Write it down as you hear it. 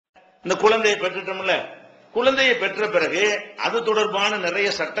இந்த குழந்தையை பெற்றுட்டோம்ல, குழந்தையை பெற்ற பிறகு அது தொடர்பான நிறைய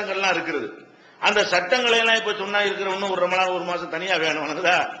சட்டங்கள்லாம் இருக்கிறது. அந்த சட்டங்களை எல்லாம் இப்ப சொன்னா இருக்கிறவங்க ஒரு ரமலான் ஒரு மாசம் தனியா வேணும்.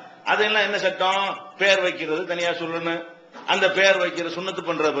 அதெல்லாம் என்ன சட்டம்? பேர் வைக்கிறது தனியா சொல்லணும், அந்த பேர் வைக்கிற சுண்ணத்து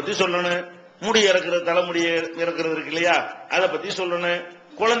பண்றதை பத்தி சொல்லணும், முடி இறக்குறது தலைமுடி இறக்குறது இருக்கு இல்லையா அதை பத்தி சொல்லணும்,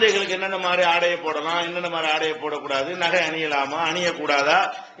 குழந்தைகளுக்கு என்னென்ன மாதிரி ஆடையை போடலாம், என்னென்ன மாதிரி ஆடையை போடக்கூடாது, நகை அணியலாமா அணியக்கூடாதா,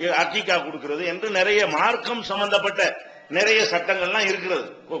 அக்கீக்கா கொடுக்கிறது என்று நிறைய மார்க்கம் சம்பந்தப்பட்ட நிறைய சட்டங்கள்லாம் இருக்கிறது.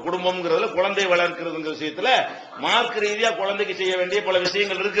 குடும்பம்ங்கிறதுல குழந்தை வளர்க்கிறதுங்கிற விஷயத்துல மார்க்க ரீதியா குழந்தைக்கு செய்ய வேண்டிய பல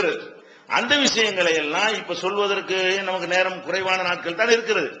விஷயங்கள் இருக்கிறது. அந்த விஷயங்களை எல்லாம் இப்ப சொல்வதற்கு நமக்கு நேரம் குறைவான நாட்கள் தான்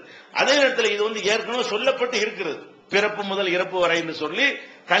இருக்கிறது. அதே நேரத்தில் இது வந்து ஏற்கனவே சொல்லப்பட்டு இருக்கிறது. பிறப்பு முதல் இறப்பு வரைன்னு சொல்லி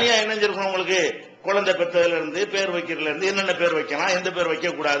தனியா இணைஞ்சிருக்கணும். உங்களுக்கு குழந்தை பெற்றதுல இருந்து பேர் வைக்கிறதுல இருந்து என்னென்ன பேர் வைக்கலாம், எந்த பேர் வைக்க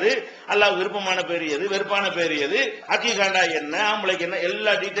கூடாது, அல்லாஹ் விருப்பமான பேர் எது, வெறுப்பான பேர் எது, அக்கீகாண்டா என்ன, ஆம்பளைக்கு என்ன,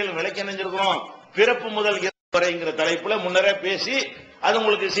 எல்லா டீட்டெயிலும் விளக்கி இணைஞ்சிருக்கிறோம். பிறப்பு முதல் இறப்பு வரைங்கிற தலைப்புல முன்னரே பேசி அது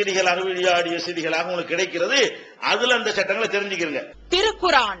உங்களுக்கு சீடிகளாக வீடியோ ஆடியோ சீடிகளாக உங்களுக்கு கிடைக்கிறது. அதுல அந்த சட்டங்களை தெரிஞ்சுக்கிறீங்க.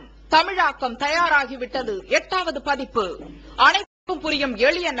 திருக்குரான் தமிழாக்கம் தயாராகிவிட்டது. 8வது பதிப்பு. அனைத்தும் புரியும்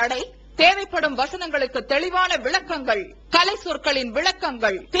எளிய நடை, தேவைப்படும் வசனங்களுக்கு தெளிவான விளக்கங்கள், கலை சொற்களின்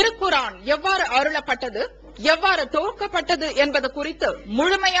விளக்கங்கள், திருக்குரான் எவ்வாறு அருளப்பட்டது, எவ்வாறு தொகுக்கப்பட்டது என்பது குறித்து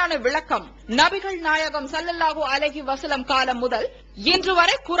முழுமையான விளக்கம், நபிகள் நாயகம் ஸல்லல்லாஹு அலைஹி வஸல்லம் காலம் முதல் இன்று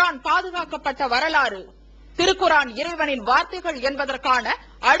வரை குரான் பாதுகாக்கப்பட்ட வரலாறு, திருக்குரான் இறைவனின் வார்த்தைகள் என்பதற்கான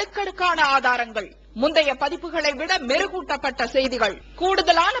அடுக்கடுக்கான ஆதாரங்கள், முந்தைய பதிப்புகளை விட மெருகூட்டப்பட்ட செய்திகள்,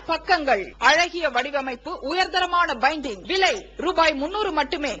 கூடுதலான பக்கங்கள், அழகிய வடிவமைப்பு, உயர்தரமான பைண்டிங். விலை ரூபாய் 300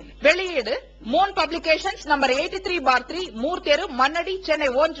 மட்டுமே. வெளியீடு மோன் பப்ளிகேஷன்ஸ், நம்பர் 83/3, மூர் தெரு, மண்ணடி, சென்னை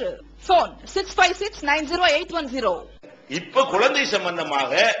 1. போன் 65690810. இப்ப குழந்தை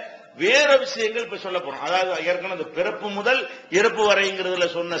சம்பந்தமாக வேற விஷயங்கள் இப்ப சொல்ல போறோம். அதாவது ஏற்கனவே அந்த பிறப்பு முதல் இறப்பு வரைங்கிறதுல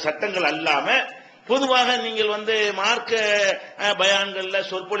சொன்ன சட்டங்கள் அல்லாம பொதுவாக நீங்கள் வந்து மார்க்க பயான்கள்ல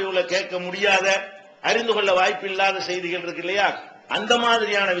சொற்பொழிவுல கேட்க முடியாத, அறிந்து கொள்ள வாய்ப்பு இல்லாத செய்திகள் இருக்கு இல்லையா, அந்த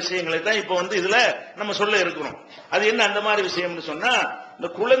மாதிரியான விஷயங்களை தான் இப்ப வந்து இதுல நம்ம சொல்ல இருக்கிறோம். அது என்ன அந்த மாதிரி விஷயம்னு சொன்னா, இந்த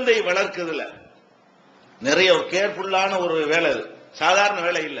குழந்தை வளர்க்குதுல நிறைய ஒரு கேர்ஃபுல்லான ஒரு வேலை. அது சாதாரண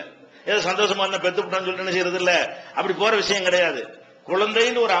வேலை இல்ல. ஏதோ சந்தோஷமா இருந்தா பெத்து விட்டான்னு சொல்லிட்டு என்ன செய்யறது இல்ல, அப்படி போற விஷயம் கிடையாது.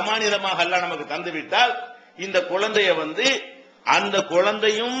 குழந்தைன்னு ஒரு அமானிதமாக அல்லாஹ் நமக்கு தந்து விட்டால் இந்த குழந்தைய வந்து அந்த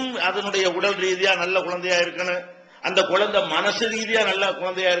குழந்தையும் அதனுடைய உடல் ரீதியா நல்ல குழந்தையா இருக்கணும், அந்த குழந்தை மனசு ரீதியா நல்ல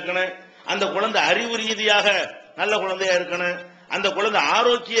குழந்தையா இருக்கணும், அந்த குழந்தை அறிவு ரீதியாக நல்ல குழந்தையா இருக்கணும், அந்த குழந்தை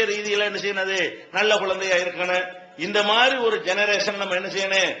ஆரோக்கிய ரீதியில என்ன செய்யணும் நல்ல குழந்தையா இருக்கணும். இந்த மாதிரி ஒரு ஜெனரேஷன் நம்ம என்ன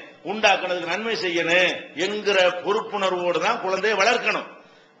செய்யணும், உண்டாக்குறதுக்கு நன்மை செய்யணும் என்கிற பொறுப்புணர்வோடு தான் குழந்தையை வளர்க்கணும்.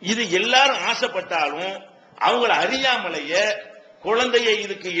 இது எல்லாரும் ஆசைப்பட்டாலும் அவங்களை அறியாமலேயே குழந்தையை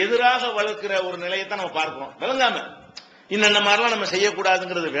இதுக்கு எதிராக வளர்க்கிற ஒரு நிலையை தான் நம்ம பார்க்கிறோம். விளங்காம இந்த மாதிரிலாம் நம்ம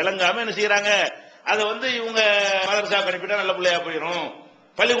செய்யக்கூடாதுங்கிறது விளங்காம என்ன செய்யறாங்க, அதை வந்து இவங்க மதரசாவுக்கு அனுப்பிட்டா நல்ல பிள்ளையா போயிடும்,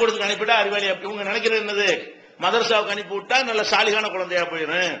 பள்ளிக்கூடத்துக்கு அனுப்பிட்டா அறிவாளியா, இவங்க நினைக்கிறது என்னது, மதரசாவுக்கு அனுப்பி விட்டா நல்ல சாலிகான குழந்தையா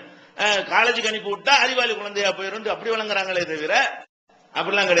போயிடும், காலேஜுக்கு அனுப்பி விட்டா அறிவாளி குழந்தையா போயிடும், அப்படி வழங்குறாங்களே தவிர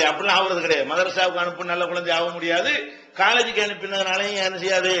அப்படிலாம் கிடையாது. அப்படிலாம் ஆகுறது கிடையாது. மதரசாவுக்கு அனுப்பி நல்ல குழந்தை ஆக முடியாது, காலேஜுக்கு அனுப்பினதுனாலையும் என்ன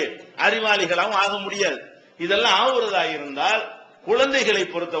செய்யாது அறிவாளிகளாகவும் ஆக முடியாது. இதெல்லாம் ஆகுறதா இருந்தால் குழந்தைகளை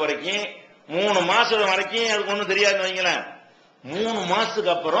பொறுத்த வரைக்கும் 3 மாசம் வரைக்கும் அதுக்கு ஒண்ணும் தெரியாதுன்னு வைங்களேன். 3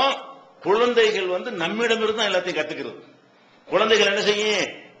 மாசத்துக்கு அப்புறம் குழந்தைகள் வந்து நம்மிடமிருந்து எல்லாத்தையும் கத்துக்கிறது. குழந்தைகள் என்ன செய்யும்,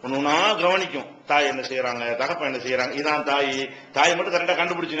 ஒண்ணுனா கவனிக்கும். தாய் என்ன செய்யறாங்க, தகப்பன் என்ன செய்யறாங்க, இதான் தாய் மட்டும் கரெக்டா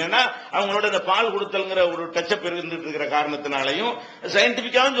கண்டுபிடிச்சுன்னா அவங்களோட இந்த பால் கொடுத்தல்ங்கிற ஒரு டச்சப் இருந்துட்டு இருக்கிற காரணத்தினாலையும்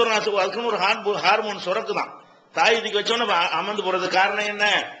சயின்டிபிக்காவும் சொல்றாங்க, அதுக்குன்னு ஒரு ஹார்மோன் சுரக்கு தான். தாய் இதுக்கு வச்சோன்னு அமர்ந்து போறது காரணம் என்ன,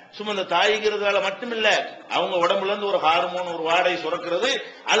 சும்மா இந்த தாய்ங்கிறதுனால மட்டும் இல்ல, அவங்க உடம்புல இருந்து ஒரு ஹார்மோன் ஒரு வாடகை சுரக்கிறது,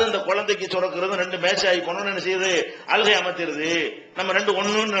 அது அந்த குழந்தைக்கு சுரக்கிறது, 2 மேட்ச் ஆகி போனோம்னு என்ன செய்யுது, அழுகை அமைத்திருது, நம்ம 2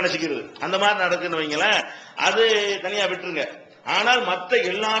 ஒண்ணுன்னு நினைச்சுக்கிறது. அந்த மாதிரி நடக்குன்னு வைங்களேன், அது தனியா விட்டுருங்க. ஆனால் மற்ற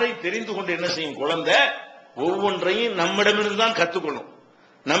எல்லாரையும் தெரிந்து கொண்டு என்ன செய்யும் குழந்தை, ஒவ்வொன்றையும் நம்மிடமிருந்து தான் கத்துக்கணும்.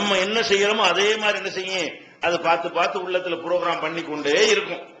 நம்ம என்ன செய்யறோமோ அதே மாதிரி என்ன செய்யும், அது பார்த்து பார்த்து உள்ளத்துல ப்ரோக்ராம் பண்ணி கொண்டே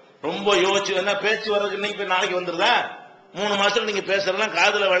இருக்கும். ரொம்ப யோசிச்சு என்ன பேச்சு வர்றதுக்கு இன்னைக்கு நாளைக்கு வந்துருதா, 3 மாசத்துல நீங்க பேசுறதெல்லாம்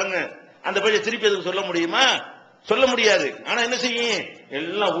காதுல வழங்க, அந்த பேச்சை திருப்பி அதுக்கு சொல்ல முடியுமா, சொல்ல முடியாது. ஆனா என்ன செய்யும்,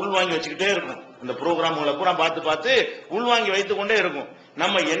 எல்லாம் உள்வாங்கி வச்சுக்கிட்டே இருக்கும். இந்த ப்ரோக்ராம்களை பூரா பார்த்து பார்த்து உள்வாங்கி வைத்துக் கொண்டே இருக்கும்.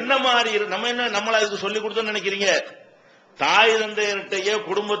 நம்ம என்ன மாதிரி நம்ம என்ன நம்மள அதுக்கு சொல்லி கொடுத்தோம்னு நினைக்கிறீங்க, தாய் தந்தையர்கிட்டயே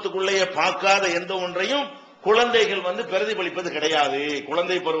குடும்பத்துக்குள்ளேயே பார்க்காத எந்த ஒன்றையும் குழந்தைகள் வந்து பிரதிபலிப்பது கிடையாது.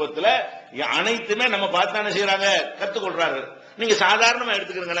 குழந்தை பருவத்துல அனைத்துமே நம்ம பார்த்தா என்ன செய்யறாங்க, கத்துக்கொள்றாரு. நீங்க சாதாரணமா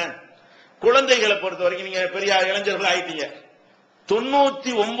எடுத்துக்கிறீங்களேன், குழந்தைகளை பொறுத்த வரைக்கும் நீங்க பெரிய இளைஞர்கள் ஆயிட்டீங்க,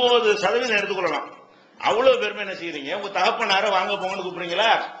 99% எடுத்துக்கொள்ளலாம். அவ்வளவு பேருமே என்ன செய்யறீங்க, உங்க தகப்பனார வாங்க போங்கன்னு கூப்பிடுறீங்களா,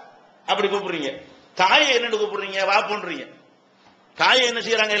 அப்படி கூப்பிடுறீங்க. தாயை என்னன்னு கூப்பிடுறீங்க, வா போன்றீங்க. தாயை என்ன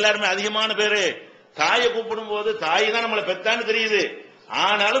செய்யறாங்க எல்லாருமே, அதிகமான பேரு தாயை கூப்பிடும் போது தாய் தான் நம்மளை பெத்தான்னு தெரியுது,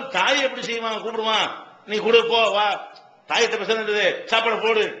 ஆனாலும் தாய் எப்படி செய்வாங்க, கூப்பிடுவான், நீ கொடு போ வா, தாயிட்ட பேசுறது சாப்பாடு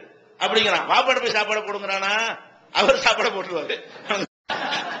போடு அப்படிங்கிறான். வாப்பாட போய் சாப்பாடு போடுங்கிறானா, அவர் சாப்பாடு போட்டுருவாரு.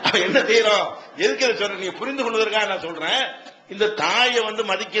 என்ன செய்யறோம், எதுக்கு இதை சொல்றேன், நீங்க புரிந்து கொள்வதற்காக நான் சொல்றேன். இந்த தாயை வந்து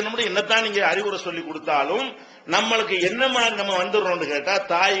மதிக்கணும்னு என்னத்தான் நீங்க அறிவுரை சொல்லி கொடுத்தாலும் நம்மளுக்கு என்ன மாதிரி நம்ம வந்துடுறோம்னு கேட்டா,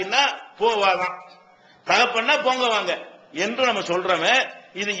 தாயின்னா போவாதான், தகப்பன்னா போங்க வாங்க என்று நம்ம சொல்றோமே.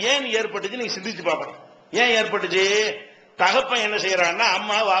 இது ஏன் ஏற்பட்டுச்சு நீங்க சிந்திச்சு பார்க்கணும். ஏன் ஏற்பட்டுச்சு? தகப்பன் என்ன செய்யறான்னா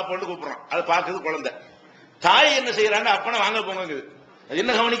அம்மா வாப்பன்னு கூப்பிடுறான், அதை பாக்குது குழந்தை. தாய் என்ன செய்யறான்னா அப்பனா வாங்க போங்க,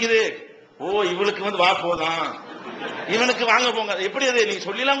 என்ன கவனிக்குது, ஓ இவளுக்கு வந்து வா போதான், இவனுக்கு வாங்க போங்க. எப்படி அது நீங்க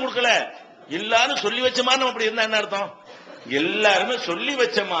சொல்லிலாம் கொடுக்கல, எல்லாரும் சொல்லி வச்ச மாதிரி அப்படி இருந்தா என்ன அர்த்தம்? எல்லாருமே சொல்லி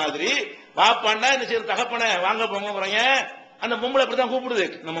வச்ச மாதிரி வாப்பாண்டா என்ன செய்யற, தகப்பன வாங்க போங்க. அந்த பொம்பளை அப்படித்தான் கூப்பிடுது.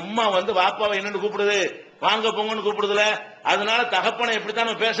 நம்ம அம்மா வந்து வாப்பாவை என்னன்னு கூப்பிடுது, வாங்க போங்கன்னு கூப்பிடுதுல. அதனால தகப்பனை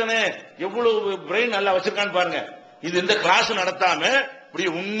எப்படித்தான் பேசணும், எவ்வளவு பிரெயின் நல்லா வச்சிருக்கான்னு பாருங்க. இது இந்த கிளாஸ் நடத்தாம இப்படி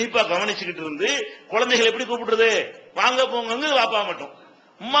உன்னிப்பா கவனிச்சுக்கிட்டு இருந்து குழந்தைகள் எப்படி கூப்பிடுறது, வாங்க போங்க வாப்பா மட்டும்.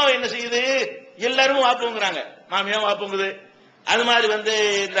 அம்மாவை என்ன செய்யுது, எல்லாருமே வாப்போங்கிறாங்க, மாமியா வாப்போங்குது. அது மாதிரி வந்து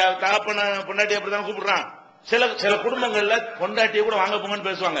இந்த தகப்பன பொண்டாட்டி அப்படித்தான் கூப்பிடுறான். சில குடும்பங்கள்ல பொண்டாட்டியை கூட வாங்க போங்கன்னு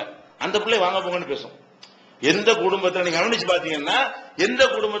பேசுவாங்க, அந்த பிள்ளை வாங்க போங்கன்னு பேசும். எந்த குடும்பத்தில் நீங்க கவனிச்சு பாத்தீங்கன்னா, எந்த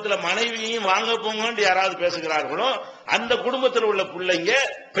குடும்பத்துல மனைவியையும் வாங்க போங்கன்னு யாராவது பேசுகிறார்களோ அந்த குடும்பத்தில் உள்ள பிள்ளைங்க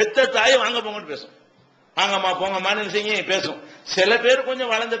பெத்த தாயை வாங்க போங்கன்னு பேசும். வாங்கம்மா போங்கம்மான்னு செய்ய பேசும். சில பேர்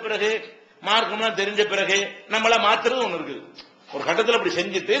கொஞ்சம் வளர்ந்த பிறகு, மார்க்கம்லாம் தெரிஞ்ச பிறகு நம்மள மாத்துறது ஒண்ணு இருக்குது. ஒரு கட்டத்தில் அப்படி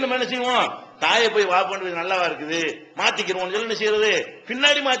செஞ்சுட்டு நம்ம என்ன செய்வோம், தாயை போய் வா பண்ணுறது நல்லாவா இருக்குது, மாத்திக்கிறோம் சொல்லி என்ன செய்யறது,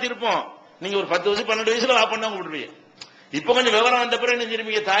 பின்னாடி மாத்திருப்போம். நீங்க ஒரு 10 வயசு 12 வயசுல வா பண்ணா கூப்பிடுவீங்க. இப்ப கொஞ்சம் விவரம் வந்த பிறகு என்ன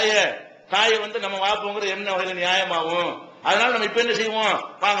செஞ்சிருப்பீங்க, தாயை வந்து நம்ம வாப்போங்கிறது என்ன வகையில நியாயமாகும். அதனால நம்ம இப்ப என்ன செய்வோம்,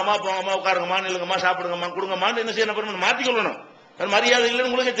 வாங்கம்மா போங்கம்மா உட்காருங்கம்மா நில்லுங்கம்மா சாப்பிடுங்கம்மா கொடுங்கம்மான்னு என்ன செய்யணும், மாத்திக்கொள்ளணும். மரியாதை இல்லைன்னு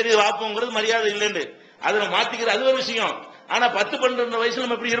உங்களுக்கு தெரியுது, வாப்போங்கிறது மரியாதை இல்லைன்னு, அதுல மாத்திக்கிறது அது ஒரு விஷயம். ஆனா 10-12 வயசுல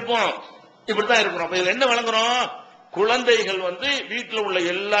நம்ம எப்படி இருப்போம், இப்படித்தான் இருக்கிறோம். அப்ப இதுல என்ன வழங்குறோம், குழந்தைகள் வந்து வீட்டுல உள்ள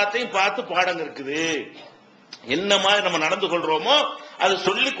எல்லாத்தையும் பார்த்து பாடம் இருக்குது. என்ன மாதிரி நம்ம நடந்து கொள்றோமோ அது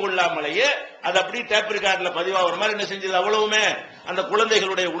சொல்லிக் கொள்ளாமலேயே அது அப்படியே டேப் ரெக்கார்ட்ல பதிவாகிற மாதிரி என்ன செஞ்சது, அவ்வளவுமே அந்த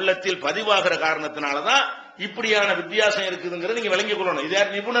குழந்தைகளுடைய உள்ளத்தில் பதிவாகிற காரணத்தினாலதான் இப்படியான வித்தியாசம் இருக்குதுங்கிறது நீங்க விளங்கிக் கொள்ளணும். இது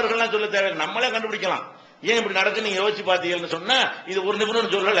யார் நிபுணர்கள்லாம் சொல்ல தேவை, நம்மளே கண்டுபிடிக்கலாம். ஏன் இப்படி நடக்கு நீங்க யோசிச்சு பாத்தீங்கன்னு சொன்னா, இது ஒரு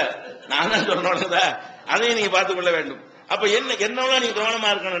நிபுணர் சொல்லல, நான் தான் சொல்லணும், அதையும் நீங்க பார்த்துக் கொள்ள வேண்டும். அப்ப என்னெல்லாம் நீங்க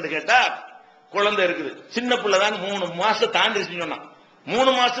கவனமா இருக்கணும்னு கேட்டா, குழந்தை இருக்குது, சின்ன பிள்ளைதான், 3 மாசம் தாண்டிச்சுன்னு சொன்னா,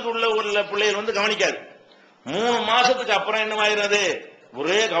 3 மாசத்துக்கு உள்ள பிள்ளைகள் வந்து கவனிக்காது. 3 மாசத்துக்கு அப்புறம் என்ன ஆயிராது,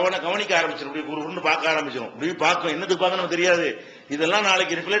 ஒரே கவனிக்க ஆரம்பிச்சிடும், இப்படி உருண்டு பார்க்க ஆரம்பிச்சிடும். இப்படி பார்க்கும், என்னத்துக்கு பார்க்கணும் தெரியாது. இதெல்லாம்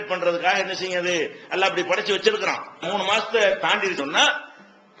நாளைக்கு ரிஃப்ளெக்ட் பண்றதுக்காக என்ன செய்யுது, எல்லாம் அப்படி படைச்சு வச்சிருக்கிறான். 3 மாசத்தை தாண்டி சொன்னா,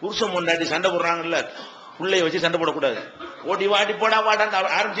 புருஷன் பொண்டாட்டி சண்டை போடுறாங்கல்ல, பிள்ளைய வச்சு சண்டை போடக்கூடாது. ஓடி வாடி போடா வாடான்னு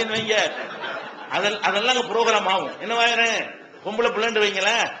ஆரம்பிச்சுன்னு வைங்க, அதெல்லாம் ப்ரோக்ராம் ஆகும். என்னவாயிரும், பொம்பளை பிள்ளைன்னு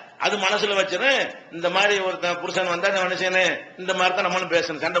வைங்களேன், அது மனசுல வச்சிரு, இந்த மாதிரி ஒருத்தன் புருஷன் வந்தா மனுஷனு இந்த மாதிரி தான் நம்மளும்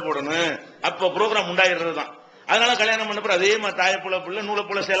பேசணும், சண்டை போடணும், அப்ப ப்ரோக்ராம் உண்டாயிடுறது தான். அதனால கல்யாணம் பண்ண அதே மாதிரி தாயை போல பிள்ளை நூலை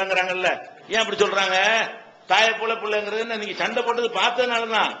போல சேலங்கிறாங்கல்ல. ஏன் அப்படி சொல்றாங்க, தாயை போல பிள்ளைங்கிறது நீங்க சண்டை போட்டது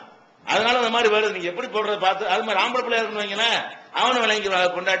பார்த்ததுனாலதான், அதனால அந்த மாதிரி வருது. நீங்க எப்படி போடுறத பார்த்து, அது மாதிரி ஆம்பளை பிள்ளையா இருக்குன்னு வைங்களேன், அவனு விளங்கிக்கிறான்,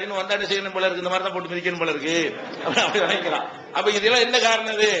 கொண்டாட்டின்னு வந்தாட்டி செய்யணும் போல இருக்கு, இந்த மாதிரி தான் போட்டு மிதிக்கணும் போல இருக்கு, அப்படி விளங்கிக்கிறான். அப்ப இதெல்லாம் என்ன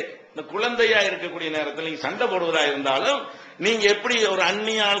காரணம், இது இந்த குழந்தையா இருக்கக்கூடிய நேரத்தில் நீங்க சண்டை போடுவதா இருந்தாலும் நீங்க எப்படி ஒரு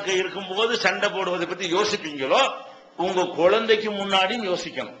அந்நிய ஆட்கள் இருக்கும் போது சண்டை போடுவதை பத்தி யோசிப்பீங்களோ, உங்க குழந்தைக்கு முன்னாடியும்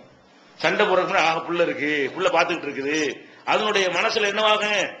யோசிக்கணும். சண்டை போடுறதுக்கு ஆக புள்ள இருக்கு, புள்ள பாத்துக்கிட்டு இருக்குது, அதனுடைய மனசுல என்னவாக,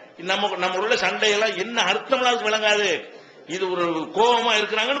 நம்ம உள்ள சண்டையெல்லாம் என்ன அர்த்தம்லாம் விளங்காது. இது ஒரு கோபமா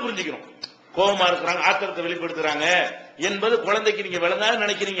இருக்கிறாங்கன்னு புரிஞ்சுக்கணும், கோபமா இருக்கிறாங்க, ஆத்திரத்தை வெளிப்படுத்துறாங்க என்பது குழந்தைக்கு நீங்க விளங்காது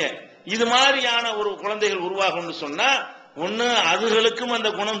நினைக்கிறீங்க. இது மாதிரியான ஒரு குழந்தைகள் உருவாகும்னு சொன்னா, ஒண்ணு அதுகளுக்கும் அந்த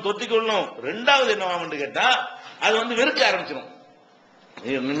குணம் தொத்திக்கொள்ளும், 2வது என்னவான்னு கேட்டா அது வந்து வெறுக்க ஆரம்பிச்சிடும்.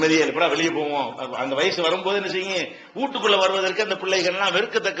 நிம்மதியா எப்படா வெளியே போவோம், அந்த வயசு வரும்போது என்ன செய்யுங்க, வீட்டுக்குள்ள வருவதற்கு அந்த பிள்ளைகள்லாம்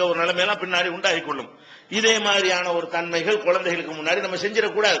வெறுக்கத்தக்க ஒரு நிலைமையெல்லாம் பின்னாடி உண்டாகி கொள்ளும். இதே மாதிரியான ஒரு தன்மைகள் குழந்தைகளுக்கு முன்னாடி நம்ம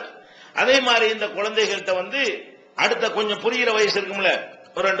செஞ்சிடக்கூடாது. அதே மாதிரி இந்த குழந்தைகள்கிட்ட வந்து அடுத்த கொஞ்சம் புரிகிற வயசு இருக்கும்ல,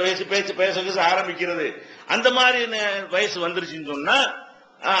 ஒரு 2 வயசு பேச ஆரம்பிக்கிறது, அந்த மாதிரி வயசு வந்துருச்சுன்னு சொன்னா,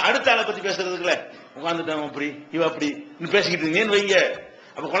 அடுத்த ஆளை பத்தி பேசுறதுக்குல உட்காந்துட்டான் அப்படி இவ அப்படி பேசிக்கிட்டு இருக்கீங்கன்னு வைங்க,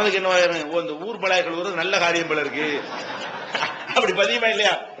 அப்ப குழந்தைக்கு என்ன ஆயிரும், இந்த ஊர் பலாய்கள் ஒரு நல்ல காரியம் போல இருக்கு, அப்படி பதியுமா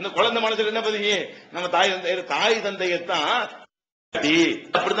இல்லையா? இந்த குழந்தை மனசுல என்ன பதிவு, நம்ம தாய் தந்தையத்தான்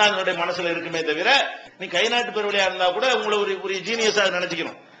அப்படிதான் என்னுடைய மனசுல இருக்குமே தவிர, நீ கை நாட்டு பெருவழியா இருந்தா கூட உங்களை ஒரு ஜீனியஸா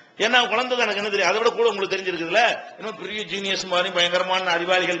நினைச்சுக்கணும். ஏன்னா குழந்தை தான் எனக்கு என்ன தெரியும், அதை விட கூட உங்களுக்கு தெரிஞ்சிருக்குதுல, இன்னும் பெரிய ஜீனியஸ் மாதிரி பயங்கரமான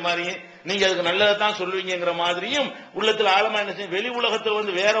அறிவாளிகள் மாதிரி நீங்க அதுக்கு நல்லதான் சொல்லுவீங்கிற மாதிரியும் உள்ளத்துல ஆழமா என்ன செய்யும், வெளி உலகத்துல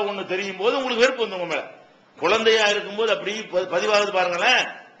வந்து வேற ஒண்ணு தெரியும் போது உங்களுக்கு வெறுப்பு வந்து உங்க மேல. குழந்தையா இருக்கும்போது அப்படி பதிவாகுது பாருங்களேன்.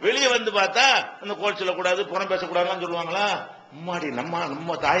 வெளியே வந்து பார்த்தா அந்த கோல் சொல்லக்கூடாது, புறம் பேசக்கூடாதுன்னு சொல்லுவாங்களா, அம்மாடி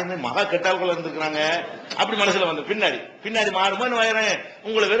நம்ம தாய் மகா கெட்டாள்கள் இருந்திருக்கிறாங்க அப்படி மனசுல வந்து பின்னாடி மாறும்போது வயறேன்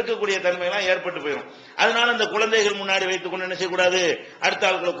உங்களை வெறுக்கக்கூடிய தன்மை எல்லாம் ஏற்பட்டு போயிடும். அதனால அந்த குழந்தைகள் முன்னாடி வைத்துக் கொண்டு என்ன செய்யக்கூடாது, அடுத்த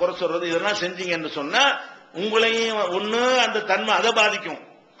ஆட்களை குறை சொல்றது இதெல்லாம் செஞ்சீங்கன்னு சொன்னா உங்களையும் ஒண்ணு அந்த தன்மை அதை பாதிக்கும்,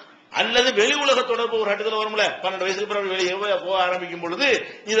 அல்லது வெளி உலக தொடர்பு ஒரு இடத்துல வரும்ல 12 வயசுக்கு பிறகு வெளியே போக ஆரம்பிக்கும் பொழுது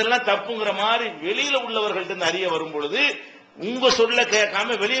இதெல்லாம் தப்புங்கிற மாதிரி வெளியில உள்ளவர்கள்ட்ட அறிய வரும் பொழுது உங்க சொல்ல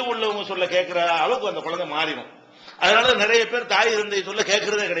கேட்காம வெளியே உள்ளவங்க சொல்ல கேட்கிற அளவுக்கு அந்த குழந்தை மாறிடும். அதனால நிறைய பேர் தாய் தந்தையை சொல்ல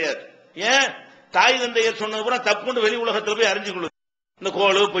கேட்கறதே கிடையாது. ஏன், தாய் தந்தையர் சொன்னது பூரா தப்புன்னு வெளி உலகத்துல போய் அறிஞ்சு கொள்ளுது. இந்த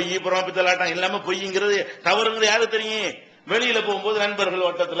கோளு பொய் புறம் பித்தலாட்டம் எல்லாமே பொய்ங்கிறது தவறுங்கிறது யாருக்கு தெரியும்? வெளியில போகும்போது நண்பர்கள்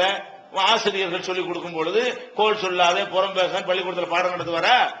வட்டத்துல ஆசிரியர்கள் சொல்லிக் கொடுக்கும் பொழுது கோல் சொல்லாதே புறம் பேச பள்ளிக்கூடத்துல பாடம் நடத்து வர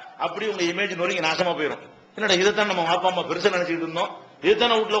அப்படி உங்க இமேஜ் நொறுங்கி நாசமா போயிடும். என்னடா இதைத்தான் நம்ம அப்பா அம்மா பெருசா நினைச்சிட்டு இருந்தோம்,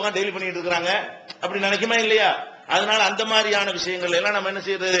 இதைத்தான வீட்டுல உட்காந்து டெய்லி பண்ணிட்டு இருக்காங்க அப்படி நினைக்குமா இல்லையா? அதனால அந்த மாதிரியான விஷயங்கள் எல்லாம் நம்ம என்ன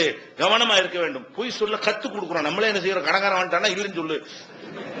செய்யறது, கவனமா இருக்க வேண்டும். பொய் சொல்ல கத்து கொடுக்குறோம். நம்மளே என்ன செய்யறோம், கடங்காரன் வந்துட்டானா இல்லைன்னு சொல்லு,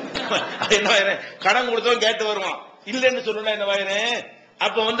 என்ன வாயிரேன் கடன் கொடுத்தவன் கேட்டு வருவான், இல்லைன்னு சொல்லுனா என்ன வாயிரேன்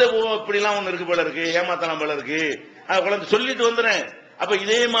அப்ப வந்து இப்படி எல்லாம் ஒண்ணு இருக்கு போல இருக்கு, ஏமாத்தலாம் போல இருக்கு, குழந்தை சொல்லிட்டு வந்துறேன். அப்ப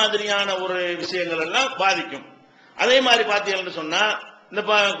இதே மாதிரியான ஒரு விஷயங்கள் எல்லாம் பாதிக்கும். அதே மாதிரி பாத்தீங்கன்னு சொன்னா இந்த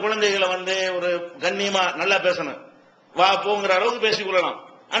குழந்தைகளை வந்து ஒரு கண்ணியமா நல்லா பேசணும், வா போங்கிற அளவுக்கு பேசிக் கொள்ளலாம்.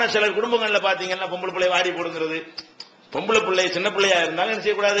 ஆனா சில குடும்பங்கள்ல பாத்தீங்கன்னா பொம்பளை பிள்ளை வாடி போடுங்கிறது, பொம்பளை பிள்ளை சின்ன பிள்ளையா இருந்தாலும் என்ன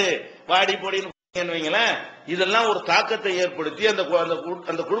செய்யக்கூடாது, வாடி போடின்னு வைங்களேன். இதெல்லாம் ஒரு தாக்கத்தை ஏற்படுத்தி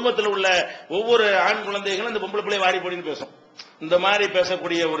அந்த குடும்பத்தில் உள்ள ஒவ்வொரு ஆண் குழந்தைகளும் அந்த பொம்பளை பிள்ளை வாடி போடின்னு பேசும். இந்த மாதிரி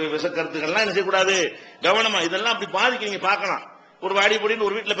பேசக்கூடிய ஒரு விஷ கருத்துக்கள்லாம் என்ன செய்யக்கூடாது, கவனமா. இதெல்லாம் அப்படி பாதிக்க நீங்க பார்க்கலாம். ஒரு வாடி போடின்னு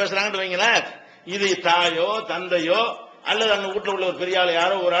ஒரு வீட்டுல பேசுறாங்கன்னு வைங்களேன், இது தாயோ தந்தையோ அல்லது அந்த வீட்டுல உள்ள ஒரு பெரிய ஆள்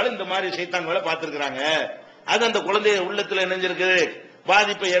யாரோ ஒரு ஆள் இந்த மாதிரி சைத்தான் வேலை பார்த்திருக்கிறாங்க. அது அந்த குழந்தைய உள்ளத்துல நினைஞ்சிருக்கு,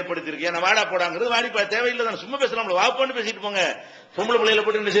 பாதிப்பை ஏற்படுத்தி இருக்கு. ஏன்னா வாடா போடாங்கிறது வாடி தேவையில்லை, சும்மா பேசலாம், வாப்பான்னு பேசிட்டு போங்க. பொம்பளை பிள்ளையில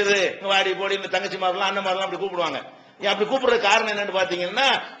போட்டு என்ன செய்யுது, வாடி போடி இந்த தங்கச்சி மாதிரிலாம் அண்ணன் மாதிரிலாம் அப்படி கூப்பிடுவாங்க. அப்படி கூப்பிடுற காரணம் என்னன்னு பாத்தீங்கன்னா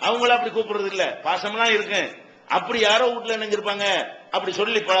அவங்கள அப்படி கூப்பிடுறது இல்ல, பாசம்லாம் இருக்கு. அப்படி யாரோ வீட்டுல நினைஞ்சிருப்பாங்க, அப்படி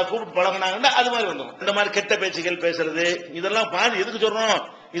சொல்லி கூப்பிட்டு பழகினாங்கன்னா அது மாதிரி வந்துடும். இந்த மாதிரி கெட்ட பேச்சுகள் பேசுறது இதெல்லாம் எதுக்கு சொல்றோம்,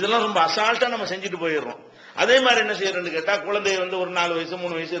 இதெல்லாம் ரொம்ப அசால்ட்டா நம்ம செஞ்சுட்டு போயிடுறோம். அதே மாதிரி என்ன செய்யறோம்னு கேட்டா, குழந்தை வந்து ஒரு 4 வயசு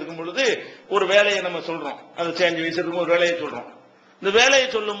 3 வயசு இருக்கும் பொழுது ஒரு வேலையை நம்ம சொல்றோம், அது 5 வயசு இருக்கும் ஒரு வேலையை சொல்றோம். இந்த வேலையை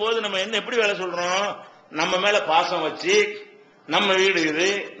சொல்லும் போது நம்ம என்ன எப்படி வேலை சொல்றோம், நம்ம மேல பாசம் வச்சு நம்ம வீடு இது,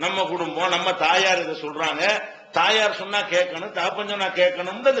 நம்ம குடும்பம், நம்ம தாயார் இதை சொல்றாங்க, தாயார் சொன்னா கேட்கணும், தகப்பன் சொன்னா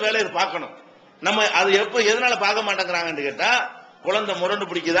கேட்கணும், அந்த வேலையை பார்க்கணும். நம்ம அது எதனால பார்க்க மாட்டேங்கிறாங்கன்னு கேட்டா, குழந்தை முரண்டு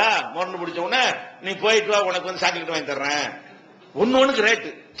பிடிக்குதா, முரண்டு பிடிச்ச உடனே நீ போயிட்டு வா உனக்கு வந்து சாக்லேட் வாங்கி தர்றேன், ஒண்ணுக்கு ரேட்டு.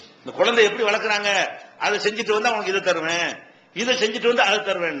 இந்த குழந்தை எப்படி வளர்க்குறாங்க, அதை செஞ்சுட்டு வந்து அவனுக்கு இதை தருவேன், இதை செஞ்சுட்டு வந்து அதை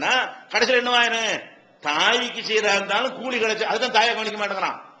தருவேன்னா கடைசியில் என்ன ஆயிரும், தாய்க்கு செய்யறா இருந்தாலும் கூலி கிடைச்சு, அதுதான் தாயை கவனிக்க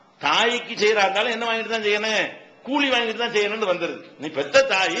மாட்டேங்கிறான். தாய்க்கு செய்யறா இருந்தாலும் என்ன வாங்கிட்டு தான் செய்யணும், கூலி வாங்கிட்டு தான் செய்யணும்னு வந்துருது. நீ பெத்த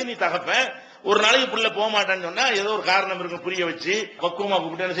தாய், நீ தகப்பன், ஒரு நாளைக்கு புள்ள போக மாட்டேன்னு சொன்னா ஏதோ ஒரு காரணம் இருக்கு, புரிய வச்சு பக்குவமா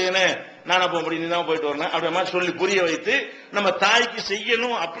கூப்பிட்டு என்ன செய்யணும், நானா போக முடியும், நீ தான் போயிட்டு வரணும் அப்படி மாதிரி சொல்லி புரிய வைத்து நம்ம தாய்க்கு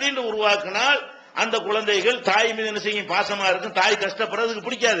செய்யணும் அப்படின்னு உருவாக்கினால் அந்த குழந்தைகள் தாய் மீது என்ன செய்யும், பாசமா இருக்கும். தாய் கஷ்டப்படுறதுக்கு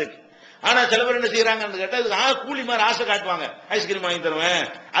பிடிக்காது. ஆனா சில பேர் என்ன செய்யறாங்கன்னு கேட்டா, இதுக்கு கூலி மாதிரி ஆசை காட்டுவாங்க, ஐஸ்கிரீம் வாங்கி தருவேன்,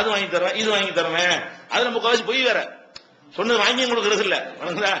 அது வாங்கி தருவேன், இது வாங்கி தருவேன். அது நம்ம முக்கால்வாசி பொய் வேற, சொன்னது வாங்கி கொடுக்கறது இல்ல.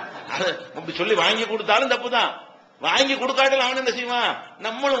 அப்படி சொல்லி வாங்கி கொடுத்தாலும் தப்பு தான், வாங்கி கொடுக்காட்டாலும் அவன் என்ன செய்வான்,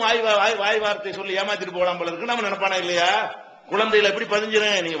 நம்மளும் வாய் வார்த்தை சொல்லி ஏமாத்திட்டு போலாம் போல இருக்கு நம்ம நினைப்பானா இல்லையா? குழந்தைகளை எப்படி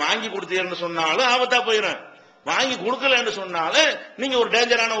பதிஞ்சிரும், நீங்க வாங்கி கொடுத்தீங்கன்னு சொன்னாலும் ஆபத்தா போயிடும், வாங்கி கொடுக்கலன்னு சொன்னாலும் நீங்க ஒரு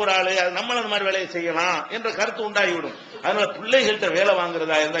டேஞ்சரான ஒரு ஆளு, அது நம்மள அந்த மாதிரி வேலையை செய்யலாம் என்ற கருத்து உண்டாகிவிடும். அதனால பிள்ளைகள்கிட்ட வேலை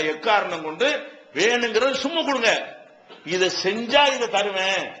வாங்குறதா இருந்தா எக்காரணம் கொண்டு வேணுங்கிறது சும்மா கொடுங்க. இதை செஞ்சா இதை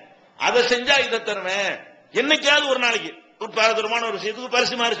தருவேன், அதை செஞ்சா இதை தருவேன். என்னைக்காவது ஒரு நாளைக்கு ஒரு பாரதூரமான ஒரு விஷயத்துக்கு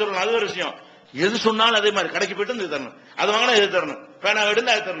பரிசு மாதிரி சொல்லணும், அது ஒரு விஷயம். எது சொன்னாலும் அதே மாதிரி கடைக்கு போயிட்டு இது தரணும், அது வாங்கினா இது தரணும், பேனா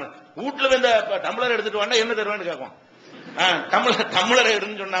எடுத்து அது தரணும். வீட்டுல இந்த டம்ளர் எடுத்துட்டு வந்தா என்ன தருவேன்னு கேட்கும். டம்ளர்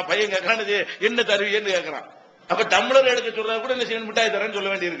எடுன்னு சொன்னா பையன் கேட்கறான், என்ன தருவியன்னு கேட்கறான். அப்ப டம்ளர் எடுக்க சொல்றத கூட என்ன செய்யணும், மிட்டாய் தரேன்னு சொல்ல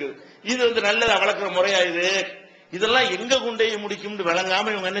வேண்டி இருக்குது. இது வந்து நல்லதா வளர்க்குற முறையா இது? இதெல்லாம் எங்க கொண்டே முடிக்கும்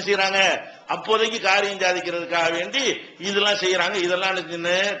விளங்காம இவங்க என்ன செய்யறாங்க, அப்போதைக்கு காரியம் சாதிக்கிறதுக்காக வேண்டி இதெல்லாம் செய்யறாங்க. இதெல்லாம்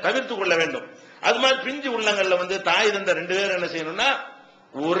தவிர்த்து கொள்ள வேண்டும். அது மாதிரி பிஞ்சு உள்ளங்கள்ல வந்து தாய் தந்த 2 பேரும் என்ன செய்யணும்னா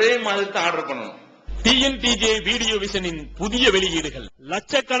ஒரே மாதிரி தான் ஆர்டர் பண்ணணும். டிஎன்டிஜே வீடியோ விஷனின் புதிய வெளியீடுகள்.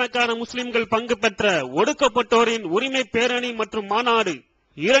 லட்சக்கணக்கான முஸ்லிம்கள் பங்கு பெற்ற ஒடுக்கப்பட்டோரின் உரிமை பேரணி மற்றும் மாநாடு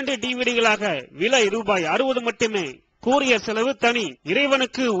 2 டிவிடிகளாக விலை ரூபாய் 60 மட்டுமே. கூறிய செலவு தனி.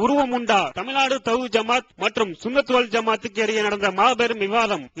 இறைவனுக்கு உருவம் உண்டா? தமிழ்நாடு தௌ ஜமாத் மற்றும் சுன்னத் வல் ஜமாத்துக்கு இடையே நடந்த மாபெரும்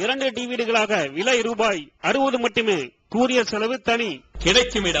விவாதம் 2 டிவிடிகளாக விலை ரூபாய் 60 மட்டுமே. கூறிய செலவு தனி.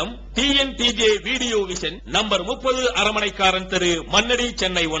 கிடைக்கும் இடம் டிஎன்டிஜே வீடியோ விஷன், நம்பர் 30, அரமனைக்காரன் தெரு, மண்ணடி,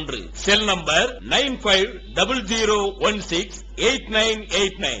 சென்னை 1. Cell number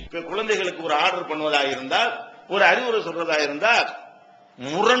 9500168989. குழந்தைகளுக்கு ஒரு ஆர்டர் பண்ணுவதாக இருந்தால் ஒரு அறிவுரை சொல்றதா இருந்தா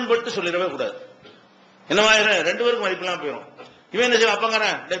முரண்பட்டு சொல்லிடவே கூடாது. என்னவாயிரம் ரெண்டு பேருக்கும் மதிப்பெல்லாம் போயிடும். இவன் என்ன செய்வான்,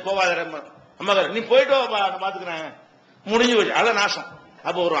 அப்பங்கிறேன் போவாத அம்மாக்கார நீ போயிட்டு நான் பாத்துக்கிறேன், முடிஞ்சு வச்சு அதான் நாசம்.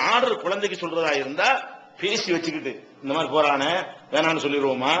 அப்ப ஒரு ஆர்டர் குழந்தைக்கு சொல்றதா இருந்தா பேசி வச்சுக்கிட்டு இந்த மாதிரி போறானே வேணான்னு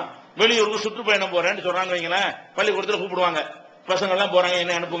சொல்லிடுவோமா, வெளியூருக்கு சுற்றுப்பயணம் போறேன்னு சொல்றான்னு வைங்களேன், பள்ளிக்கூடத்துல கூப்பிடுவாங்க, பசங்க எல்லாம் போறாங்க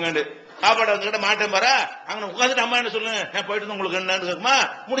என்ன அனுப்புங்க, சாப்பாடு வந்துகிட்ட மாட்டேன் பாரா அங்க உட்காந்துட்டு அம்மா என்ன சொல்லுங்க நான் போயிட்டு உங்களுக்கு என்னன்னு இருக்குமா,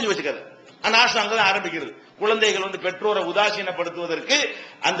 முடிஞ்சு வச்சுக்காது. நாசம் அங்கதான் ஆரம்பிக்கிறது. குழந்தைகள் பெற்றோரை உதாசீனப்படுத்துவதற்கு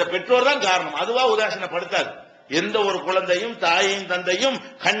அந்த பெற்றோர் தான் காரணம், அதுவா உதாசீனப்படுத்தாது. எந்த ஒரு குழந்தையும் தாயையும் தந்தையும்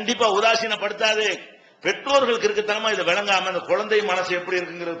கண்டிப்பா உதாசீனப்படுத்தாது. பெற்றோர்களுக்கு இருக்குத்தனமா இதை விளங்காம அந்த குழந்தை மனசு எப்படி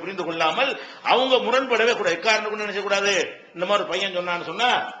இருக்குங்கிறது புரிந்து கொள்ளாமல் அவங்க முரண்படவே கூட எக்காரணம் நினைச்ச கூடாது. இந்த மாதிரி பையன் சொன்னான்னு சொன்னா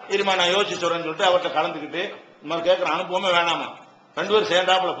இருமா நான் யோசிச்சு சொல்றேன்னு சொல்லிட்டு அவர்கிட்ட கலந்துக்கிட்டு இந்த மாதிரி கேட்கிற அனுப்புவோமே வேணாமா, ரெண்டு பேரும்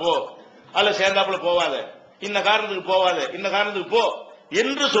சேர்ந்தாப்புல போ அல்ல சேர்ந்தாப்புல போவாத, இந்த காரணத்துக்கு போவாத, இந்த காரணத்துக்கு போ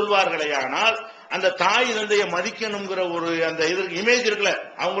என்று சொல்வார்களே. ஆனால் அந்த தாய் தந்தையை மதிக்கணுங்கிற ஒரு அந்த இமேஜ் இருக்குல்ல,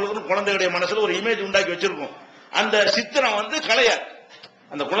 அவங்களுக்கு குழந்தையுடைய மனசுல ஒரு இமேஜ் உண்டாக்கி வச்சிருக்கும். அந்த சித்திரம் கலையாது.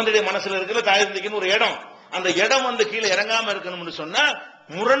 அந்த குழந்தையுடைய மனசுல இருக்கிற தாய் தந்தைக்குன்னு ஒரு இடம், அந்த இடம் கீழே இறங்காம இருக்கணும்னு சொன்னா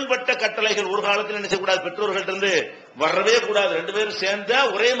முரண்பட்ட கட்டளைகள் ஒரு காலத்தில் என்ன செய்யக்கூடாது, பெற்றோர்கள்ட்ட இருந்து வரவே கூடாது. ரெண்டு பேரும் சேர்ந்தா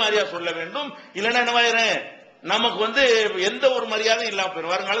ஒரே மாதிரியா சொல்ல வேண்டும். இல்லைன்னா என்னவாயிரும், நமக்கு எந்த ஒரு மரியாதையும் இல்லாம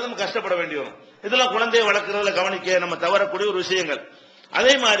போயிடும், வருங்காலம் நம்ம கஷ்டப்பட வேண்டி வரும். இதெல்லாம் குழந்தையை வளர்க்கறதுல கவனிக்க நம்ம தவறக்கூடிய ஒரு விஷயங்கள்.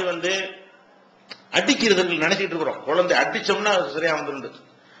 அதே மாதிரி அடிக்கிறது நினைச்சிட்டு இருக்கிறோம், குழந்தை அடிச்சோம்னா சரியா வந்துருந்து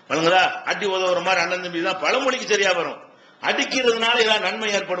வழங்குதா, அடி உதவுற மாதிரி அண்ணன் தம்பி தான் பழமொழிக்கு சரியா வரும். அடிக்கிறதுனால ஏதாவது நன்மை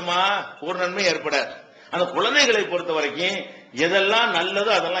ஏற்படுமா, ஒரு நன்மை ஏற்படாது. அந்த குழந்தைகளை பொறுத்த வரைக்கும் எதெல்லாம்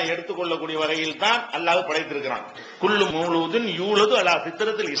நல்லதோ அதெல்லாம் எடுத்துக்கொள்ளக்கூடிய வகையில் தான் அல்லாஹ் படைத்திருக்கிறான். குல்லு மௌலூதின் யூலது அலா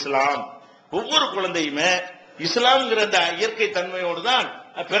ஃபித்ரத்தில் இஸ்லாம், ஒவ்வொரு குழந்தையுமே இஸ்லாம்ங்கிற அந்த இயற்கை தன்மையோடு தான்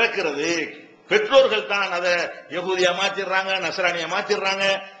பிறக்கிறது. பெற்றோர்கள் தான் அதை யகூதியா மாத்திடுறாங்க, நசரானியா மாத்திடுறாங்க.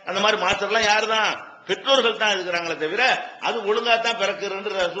 அந்த மாதிரி மாத்திரலாம் யாரு தான், பெற்றோர்கள் தான் இருக்கிறாங்களே தவிர அது ஒழுங்கா தான்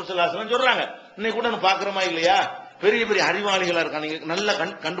பிறக்கிறது ரசூல் ஸல்லல்லாஹு அலைஹி வஸல்லம் சொல்றாங்க. இன்னைக்கு கூட பாக்குறோமா இல்லையா, பெரிய பெரிய அறிவாளிகளா இருக்காங்க, நீங்க நல்லா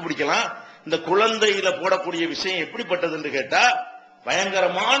கண்டுபிடிக்கலாம். இந்த குழந்தையில போடக்கூடிய விஷயம் எப்படிப்பட்டது என்று கேட்டா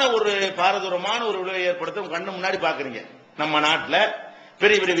பயங்கரமான ஒரு பாரதூரமான ஒரு விளைவை ஏற்படுத்த கண்ணு முன்னாடி பாக்குறீங்க. நம்ம நாட்டுல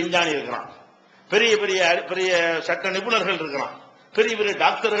பெரிய பெரிய விஞ்ஞானி இருக்கிறான், பெரிய பெரிய பெரிய சட்ட நிபுணர்கள் இருக்கிறான், பெரிய பெரிய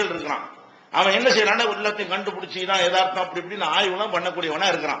டாக்டர்கள் இருக்கிறான். அவன் என்ன செய்யறான்னா எல்லாத்தையும் கண்டுபிடிச்சுதான் யதார்த்தம் அப்படி இப்படின்னு ஆய்வுலாம் பண்ணக்கூடியவனா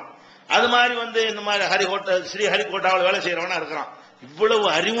இருக்கிறான். அது மாதிரி இந்த மாதிரி ஸ்ரீ ஹரிகோட்டாவில் வேலை செய்யறவனா இருக்கிறான். இவ்வளவு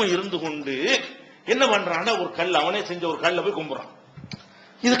அறிவும் இருந்து கொண்டு என்ன பண்றான்னா ஒரு கல், அவனே செஞ்ச ஒரு கல்ல போய் கும்புறான்.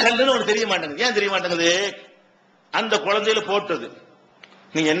 இது கல்லுன்னு அவனுக்கு தெரிய மாட்டேங்குது. ஏன் தெரிய மாட்டேங்குது, அந்த குழந்தையில போட்டது.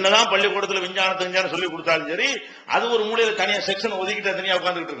 நீங்க என்னதான் பள்ளிக்கூடத்துல விஞ்ஞானம் சொல்லி கொடுத்தாலும் சரி, அது ஒரு மூலையில தனியா செக்ஷன் ஒதுக்கிட்டு தனியா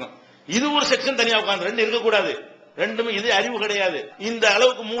உட்காந்துட்டு இருக்கும். இது ஒரு செக்ஷன் தனியா உட்காந்து, ரெண்டு இருக்கக்கூடாது. ரெண்டுமே இது அறிவு கிடையாது. இந்த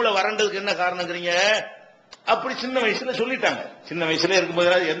அளவுக்கு மூளை வறண்டதுக்கு என்ன காரணங்கிறீங்க, அப்படி சின்ன வயசுல சொல்லிட்டாங்க. சின்ன வயசுல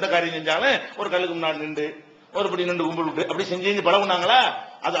இருக்கும்போது எந்த காரியம் செஞ்சாலும் ஒரு கல்லுக்கு முன்னாடி நின்று ஒரு படி நின்று கும்பிட்டு அப்படி செஞ்சு பழகுனாங்களா,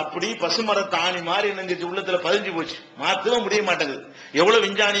 அது அப்படி பசுமரத்தை ஆணி மாதிரி நினைஞ்சிச்சு, உள்ளத்துல பதிஞ்சு போச்சு, மாத்தவும் முடிய மாட்டேங்குது. எவ்வளவு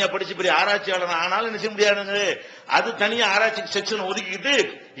விஞ்ஞானியா படிச்சு பெரிய ஆராய்ச்சியாளர் ஆனாலும் என்ன செய்ய முடியாதுங்க. அது தனியா ஆராய்ச்சி செக்ஷன் ஒதுக்கிட்டு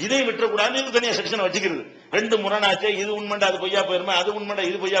இதையும் விட்டுறக்கூடாது, தனியா செக்ஷன் வச்சுக்கிறது. ரெண்டு முரணாச்சே, இது உண்மண்டா அது பொய்யா போயிருமே, அது உண்மண்டா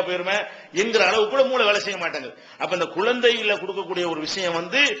இது பொய்யா போயிருமே என்கிற அளவு கூட மூளை வேலை செய்ய மாட்டேங்குது. அப்ப இந்த குழந்தையில கொடுக்கக்கூடிய ஒரு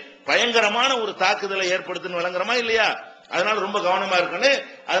விஷயம் பயங்கரமான ஒரு தாக்குதலை ஏற்படுத்துன்னு விளங்குறமா இல்லையா. அதனால ரொம்ப கவனமா இருக்கணும்.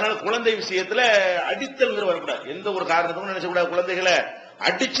 அதனால குழந்தை விஷயத்துல அடித்தல்ங்கிற வரக்கூடாது. எந்த ஒரு காரணத்துக்கும் நினைச்சக்கூடாது. குழந்தைகளை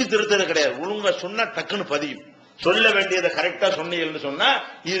அடிச்சு திருத்தது கிடையாது. ஒழுங்கா சொன்னா டக்குன்னு பதியும். சொல்ல வேண்டியதை கரெக்டா சொன்னீங்கன்னு சொன்னா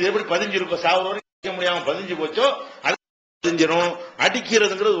இது எப்படி பதிஞ்சிருக்கும், சாவரம் முடியாம பதிஞ்சு போச்சோ அது பதிஞ்சிரும்.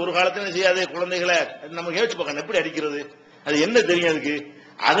 அடிக்கிறதுங்கிறது ஒரு காலத்துல செய்யாதே. குழந்தைகளை நம்ம யோசிச்சு பார்க்கணும், எப்படி அடிக்கிறது, அது என்ன தெரியும் அதுக்கு,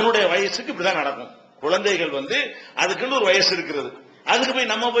 அதனுடைய வயசுக்கு இப்படிதான் நடக்கும். குழந்தைகள் அதுக்குன்னு ஒரு வயசு இருக்கிறது. அதுக்கு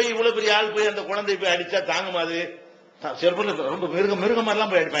போய் நம்ம போய் இவ்வளவு பெரிய ஆள் போய் அந்த குழந்தை போய் அடிச்சா தாங்குமாது. ரொம்ப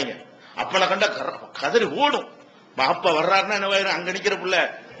மிருகமாரெல்லாம் போய் அடிப்பாங்க. அப்பனை கண்டா கதறி ஓடும். அப்பா வர்றாருன்னா என்ன, அங்க நிக்கிற புள்ள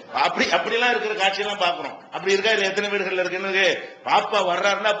அப்படிலாம் இருக்கிற காட்சியெல்லாம் பாக்குறோம். அப்படி இருக்கா இல்ல, எத்தனை வீடுகள்ல இருக்கு, பாப்பா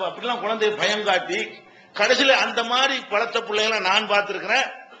வர்றாருன்னா அப்படிலாம் குழந்தைய பயம் காட்டி கடைசியில அந்த மாதிரி வளர்த்த பிள்ளைகளை நான் பார்த்திருக்கிறேன்.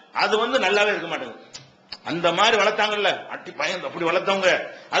 அது நல்லாவே இருக்க மாட்டேங்குது. அந்த மாதிரி வளர்த்தாங்கல்ல, அட்டி பயந்து அப்படி வளர்த்தவங்க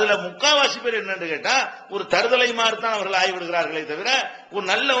அதுல முக்காவாசி பேர் என்னன்னு கேட்டா ஒரு தருதலை மாதிரி தான் அவர்கள் ஆய்விடுகிறார்களே தவிர ஒரு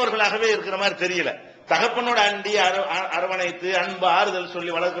நல்லவர்களாகவே இருக்கிற மாதிரி தெரியல. தகப்பனோட அண்டி அரவணைத்து அன்பு ஆறுதல்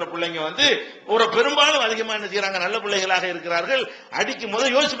சொல்லி வளர்க்கிற பிள்ளைங்க ஒரு பெரும்பாலும் அதிகமா என்ன செய்யறாங்க, நல்ல பிள்ளைகளாக இருக்கிறார்கள். அடிக்கும்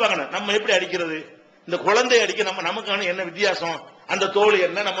போது யோசிச்சு பார்க்கணும், நம்ம எப்படி அடிக்கிறது, இந்த குழந்தை அடிக்க நமக்கான என்ன வித்தியாசம், அந்த தோல்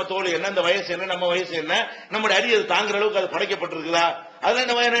என்ன நம்ம தோல் என்ன, அந்த வயசு என்ன நம்ம வயசு என்ன, நம்முடைய அடி அது தாங்குற அளவுக்கு அது படைக்கப்பட்டிருக்குதா, அதுல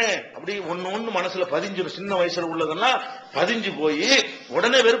என்ன வயனு அப்படி ஒன்னு மனசுல பதிஞ்சிடும். சின்ன வயசுல உள்ளதெல்லாம் பதிஞ்சு போய்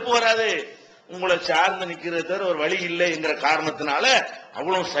உடனே வெறுப்பு வராது. உங்களை சார்ந்து நிக்கிறது தவிர ஒரு வழி இல்லைங்கிற காரணத்தினால